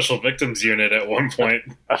Order Special Victims Unit at one point,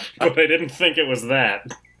 but I didn't think it was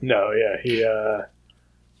that. No, yeah, he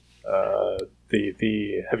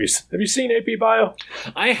have you seen AP Bio?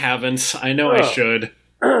 I haven't. I know I should.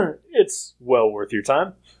 It's well worth your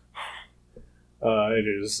time. It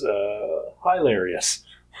is hilarious.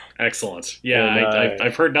 Excellent. Yeah,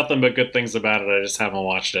 I've heard nothing but good things about it. I just haven't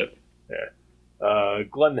watched it. Yeah.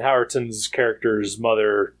 Glenn Howerton's character's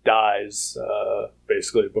mother dies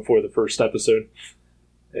basically before the first episode,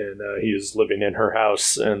 and he is living in her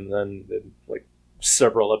house. And then, like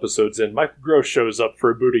several episodes in, Michael Gross shows up for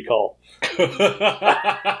a booty call.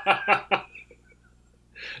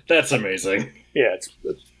 That's amazing. Yeah, it's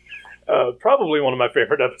probably one of my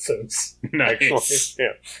favorite episodes. Nice. Actually.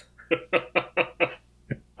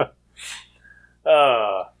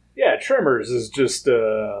 Yeah. Tremors is just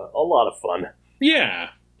a lot of fun. Yeah,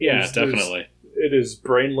 definitely. It is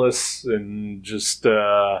brainless and just,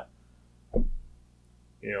 I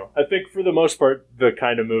think for the most part, the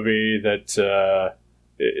kind of movie that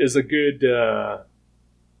is a good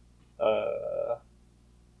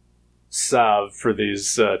salve for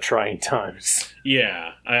these trying times.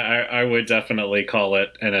 Yeah, I would definitely call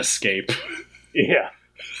it an escape. Yeah.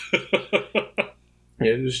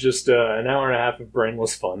 It was just an hour and a half of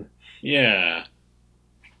brainless fun. Yeah.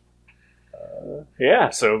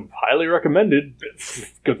 Yeah, so highly recommended.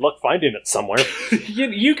 Good luck finding it somewhere.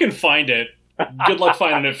 You can find it. Good luck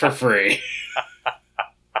finding it for free.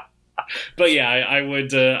 But yeah, I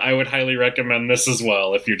would highly recommend this as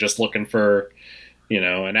well if you're just looking for,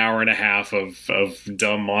 an hour and a half of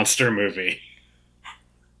dumb monster movie.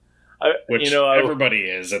 Which everybody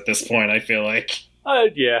is at this point, I feel like.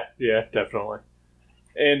 Yeah, definitely.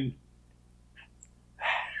 And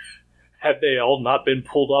had they all not been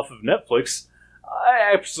pulled off of Netflix,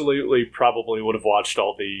 I absolutely probably would have watched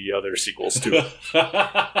all the other sequels to it.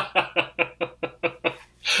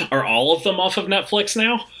 Are all of them off of Netflix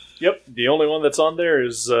now? Yep, the only one that's on there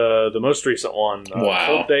is the most recent one, Wow.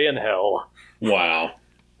 Cold Day in Hell. Wow.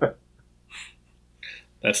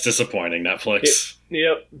 That's disappointing, Netflix.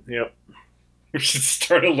 Yep. We should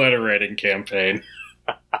start a letter writing campaign.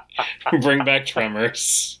 Bring back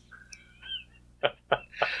Tremors.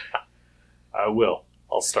 I will.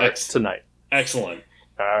 I'll start tonight. Excellent.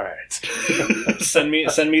 All right. Send me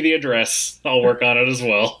the address. I'll work on it as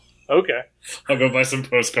well. Okay. I'll go buy some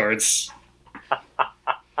postcards.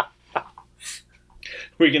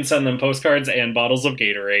 We can send them postcards and bottles of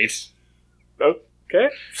Gatorade. Okay.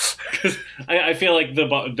 Because I feel like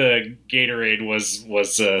the Gatorade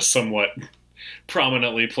was somewhat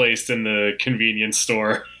prominently placed in the convenience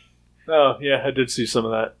store. Oh, yeah, I did see some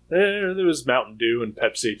of that. There was Mountain Dew and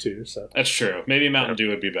Pepsi, too. So that's true. Maybe Mountain Dew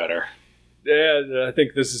would be better. Yeah, I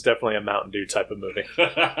think this is definitely a Mountain Dew type of movie.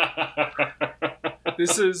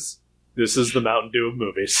 This is the Mountain Dew of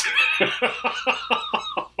movies.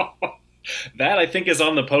 That, I think, is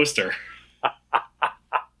on the poster.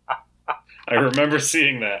 I remember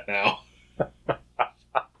seeing that now.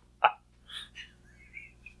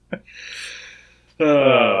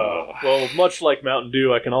 Well, much like Mountain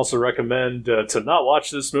Dew, I can also recommend to not watch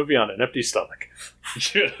this movie on an empty stomach.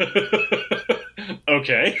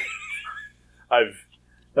 Okay. I've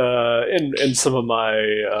in some of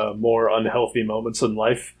my more unhealthy moments in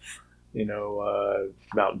life,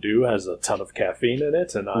 Mountain Dew has a ton of caffeine in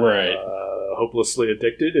it, and I'm Right. hopelessly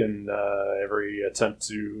addicted, and every attempt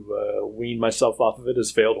to wean myself off of it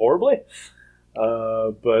has failed horribly.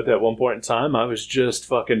 But at one point in time, I was just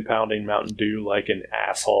fucking pounding Mountain Dew like an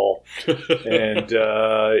asshole. And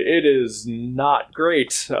it is not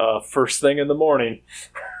great first thing in the morning.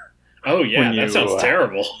 Oh, yeah, that sounds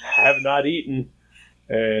terrible. Have not eaten,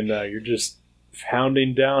 and you're just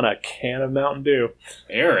pounding down a can of Mountain Dew.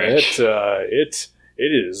 Eric. It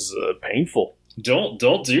is painful. Don't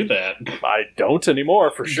do that. I don't anymore,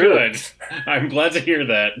 for sure. Good. I'm glad to hear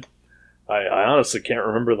that. I honestly can't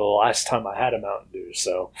remember the last time I had a Mountain Dew,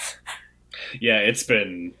 so... Yeah, it's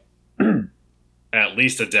been at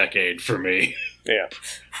least a decade for me. Yeah.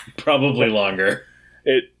 Probably longer.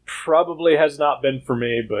 It probably has not been for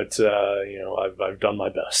me, but, I've done my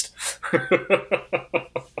best.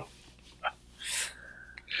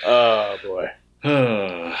 Oh, boy.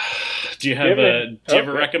 Do you have a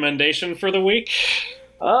recommendation for the week?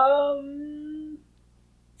 You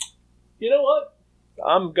know what?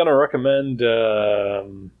 I'm gonna recommend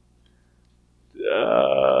the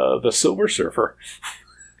Silver Surfer.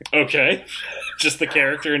 Okay, just the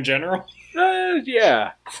character in general.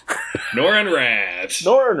 Yeah, Norrin Rad.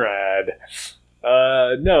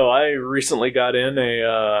 No, I recently got in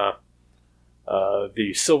the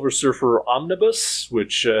Silver Surfer Omnibus,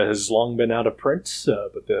 which has long been out of print,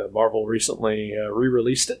 but the Marvel recently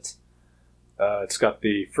re-released it. It's got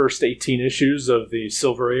the first 18 issues of the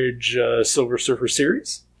Silver Age Silver Surfer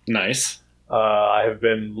series. Nice. I have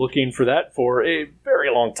been looking for that for a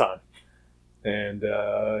very long time, and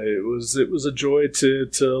it was a joy to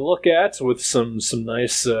look at, with some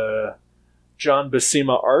nice John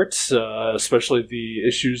Buscema art, especially the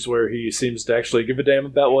issues where he seems to actually give a damn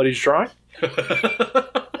about what he's drawing.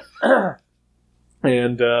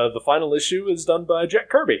 And the final issue is done by Jack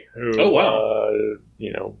Kirby, who,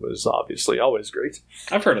 was obviously always great.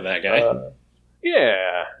 I've heard of that guy.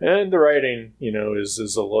 Yeah, and the writing, is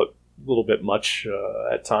a little bit much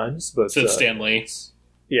at times, but Since Stan Lee.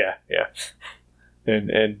 Yeah,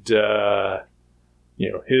 and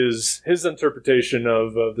his interpretation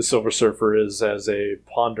of the Silver Surfer is as a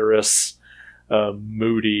ponderous,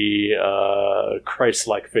 moody,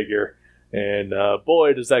 Christ-like figure. And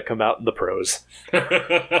boy, does that come out in the prose.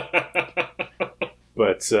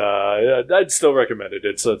 But I'd still recommend it.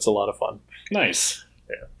 It's a lot of fun. Nice.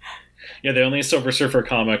 Yeah. Yeah, the only Silver Surfer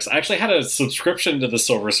comics. I actually had a subscription to the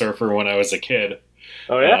Silver Surfer when I was a kid.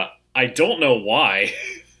 Oh, yeah? I don't know why.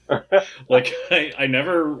 Like, I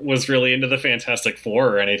never was really into the Fantastic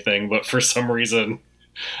Four or anything, but for some reason,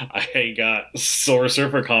 I got Silver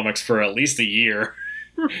Surfer comics for at least a year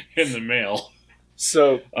in the mail.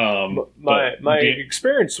 So my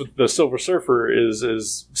experience with the Silver Surfer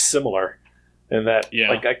is similar in that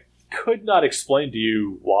I could not explain to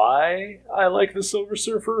you why I like the Silver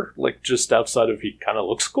Surfer, just outside of he kind of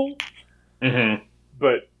looks cool. Mm-hmm.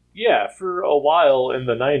 But yeah, for a while in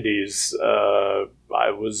the 90s,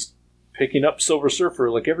 I was picking up Silver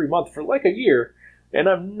Surfer every month for a year, and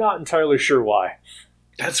I'm not entirely sure why.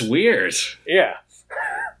 That's weird. Yeah.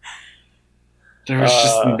 There's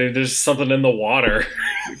something in the water.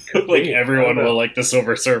 Everyone will like the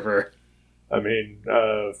Silver Surfer. I mean,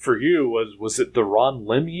 for you, was it the Ron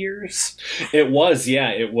Lim years? It was, yeah.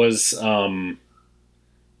 It was, I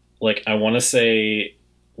want to say,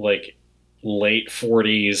 late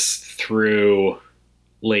 40s through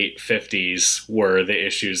late 50s were the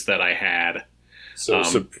issues that I had. So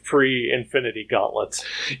pre-Infinity Gauntlet.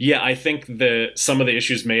 Yeah, I think some of the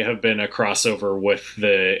issues may have been a crossover with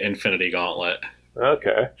the Infinity Gauntlet.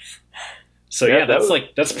 Okay. So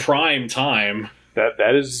that's prime time.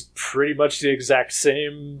 That is pretty much the exact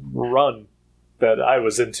same run that I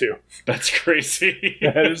was into. That's crazy.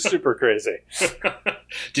 That is super crazy.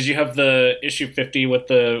 Did you have the issue 50 with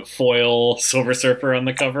the foil Silver Surfer on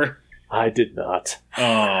the cover? I did not.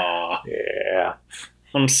 Aww. Yeah.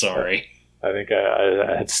 I'm sorry. I think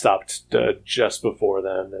I had stopped just before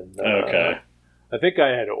then. And, okay. I think I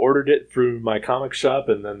had ordered it through my comic shop,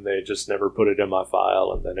 and then they just never put it in my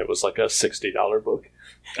file, and then it was a $60 book.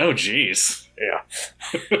 Oh, jeez. Yeah.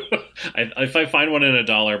 If I find one in a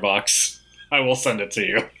dollar box, I will send it to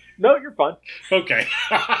you. No, you're fine. Okay.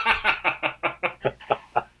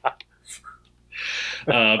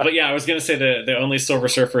 But yeah, I was going to say the only Silver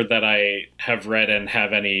Surfer that I have read and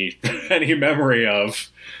have any memory of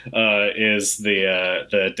is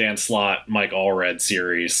the Dan Slott, Mike Allred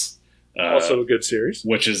series. Also a good series.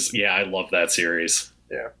 Which is, I love that series.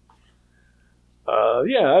 Yeah.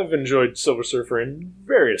 I've enjoyed Silver Surfer in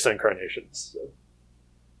various incarnations. So.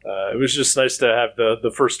 It was just nice to have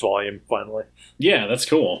the first volume finally. Yeah, that's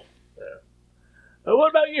cool. Yeah. What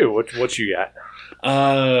about you? What you got?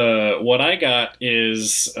 What I got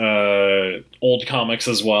is old comics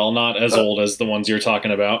as well, not as old as the ones you're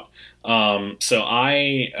talking about. So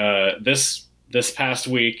I this past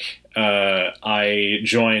week I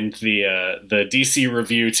joined the DC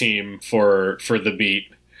review team for the Beat.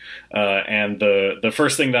 And the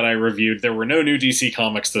first thing that I reviewed, there were no new DC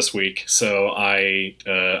comics this week, so I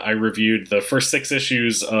reviewed the first 6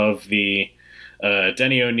 issues of the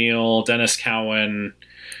Denny O'Neil, Dennis Cowan,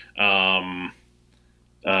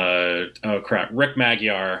 Rick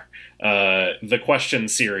Magyar, the Question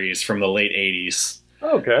series from the late 80s.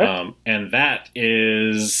 Okay. And that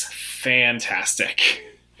is fantastic.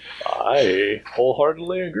 I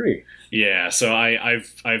wholeheartedly agree. Yeah, so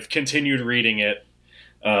I've continued reading it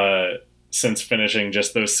since finishing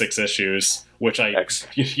just those 6 issues, which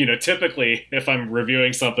typically if I'm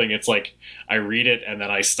reviewing something, it's like I read it and then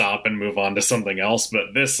I stop and move on to something else.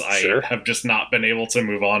 But this I have just not been able to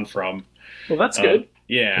move on from. Well, that's good.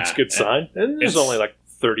 Yeah, it's a good sign. And there's only like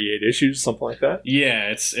 38 issues, something like that.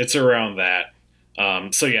 Yeah, it's around that.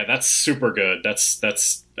 So yeah, that's super good.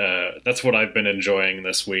 That's what I've been enjoying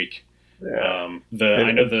this week. Yeah.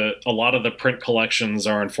 I know a lot of the print collections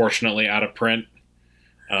are unfortunately out of print.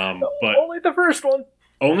 But only the first one.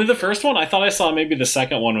 Only the first one? I thought I saw maybe the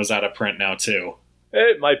second one was out of print now too.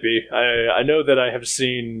 It might be. I know that I have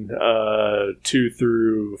seen 2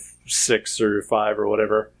 through 6 or 5 or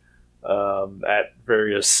whatever at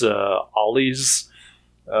various Ollie's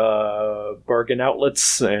bargain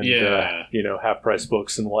outlets and half price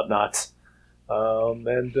books and whatnot.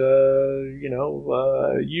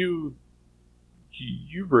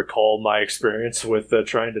 You recall my experience with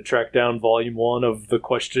trying to track down Volume 1 of the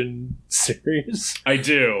Question series? I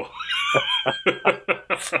do.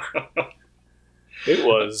 It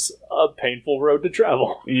was a painful road to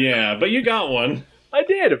travel. Yeah, but you got one. I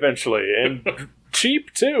did eventually, and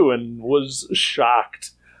cheap too, and was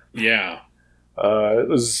shocked. Yeah. It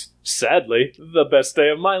was, sadly, the best day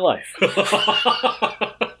of my life.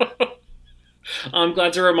 I'm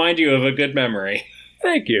glad to remind you of a good memory.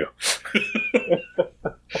 Thank you.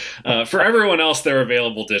 For everyone else, they're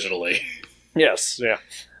available digitally. Yes, yeah.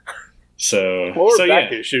 Or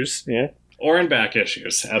back issues, yeah. Or in back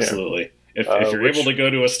issues, absolutely. Yeah. If you're able to go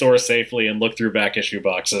to a store safely and look through back issue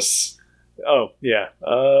boxes. Oh, yeah.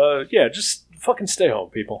 Just fucking stay home,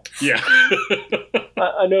 people. Yeah.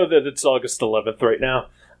 I know that it's August 11th right now,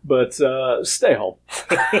 but stay home.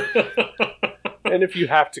 And if you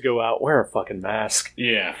have to go out, wear a fucking mask.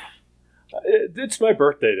 Yeah. It's my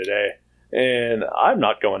birthday today, and I'm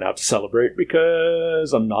not going out to celebrate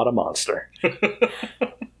because I'm not a monster.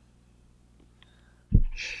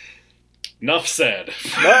 Enough said.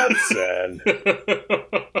 Enough said.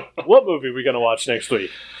 What movie are we going to watch next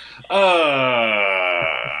week?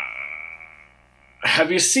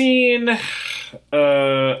 Have you seen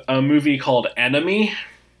a movie called Enemy?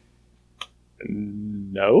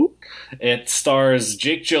 No. It stars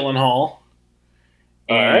Jake Gyllenhaal.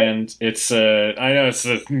 And it's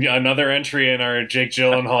another entry in our Jake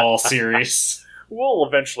Gyllenhaal series. We'll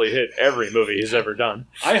eventually hit every movie he's ever done.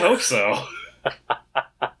 I hope so.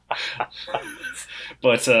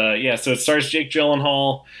 But so it stars Jake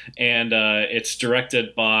Gyllenhaal, and it's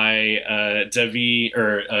directed by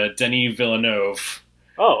Denis Villeneuve.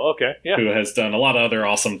 Oh, okay, yeah. Who has done a lot of other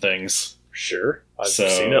awesome things. Sure, I've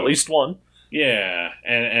seen at least one. Yeah,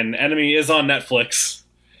 and Enemy is on Netflix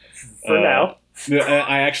for now.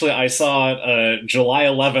 I saw it. July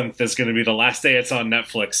 11th is going to be the last day it's on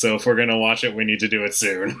Netflix. So if we're going to watch it, we need to do it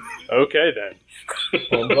soon. Okay, then.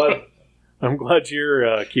 Well, I'm glad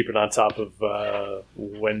you're keeping on top of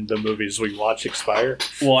when the movies we watch expire.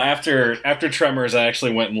 Well, after Tremors, I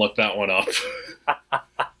actually went and looked that one up.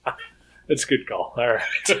 It's a good call. All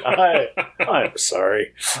right. I'm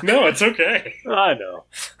sorry. No, it's okay. I know.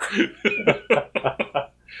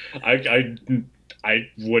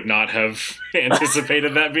 I would not have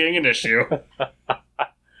anticipated that being an issue.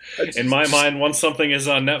 In my mind, once something is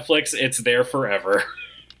on Netflix, it's there forever.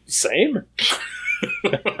 Same.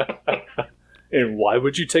 And why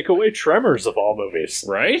would you take away Tremors of all movies?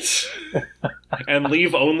 Right? And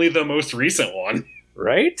leave only the most recent one.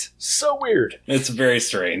 Right? So weird. It's very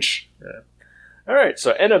strange. Yeah. All right,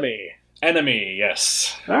 so Enemy. Enemy,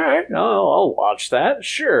 yes. All right, I'll watch that.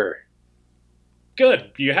 Sure.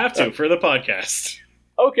 Good. You have to for the podcast.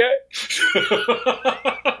 Okay.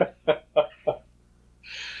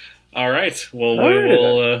 All right. Well,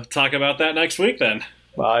 we'll talk about that next week then.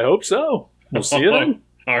 I hope so. We'll see you then.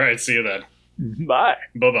 All right. See you then. Bye.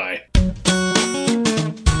 Bye-bye.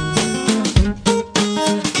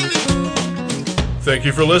 Thank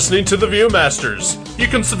you for listening to The Viewmasters. You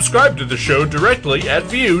can subscribe to the show directly at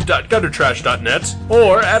view.guttertrash.net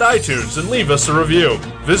or at iTunes and leave us a review.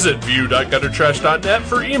 Visit view.guttertrash.net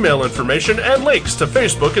for email information and links to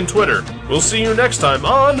Facebook and Twitter. We'll see you next time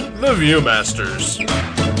on The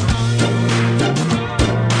Viewmasters.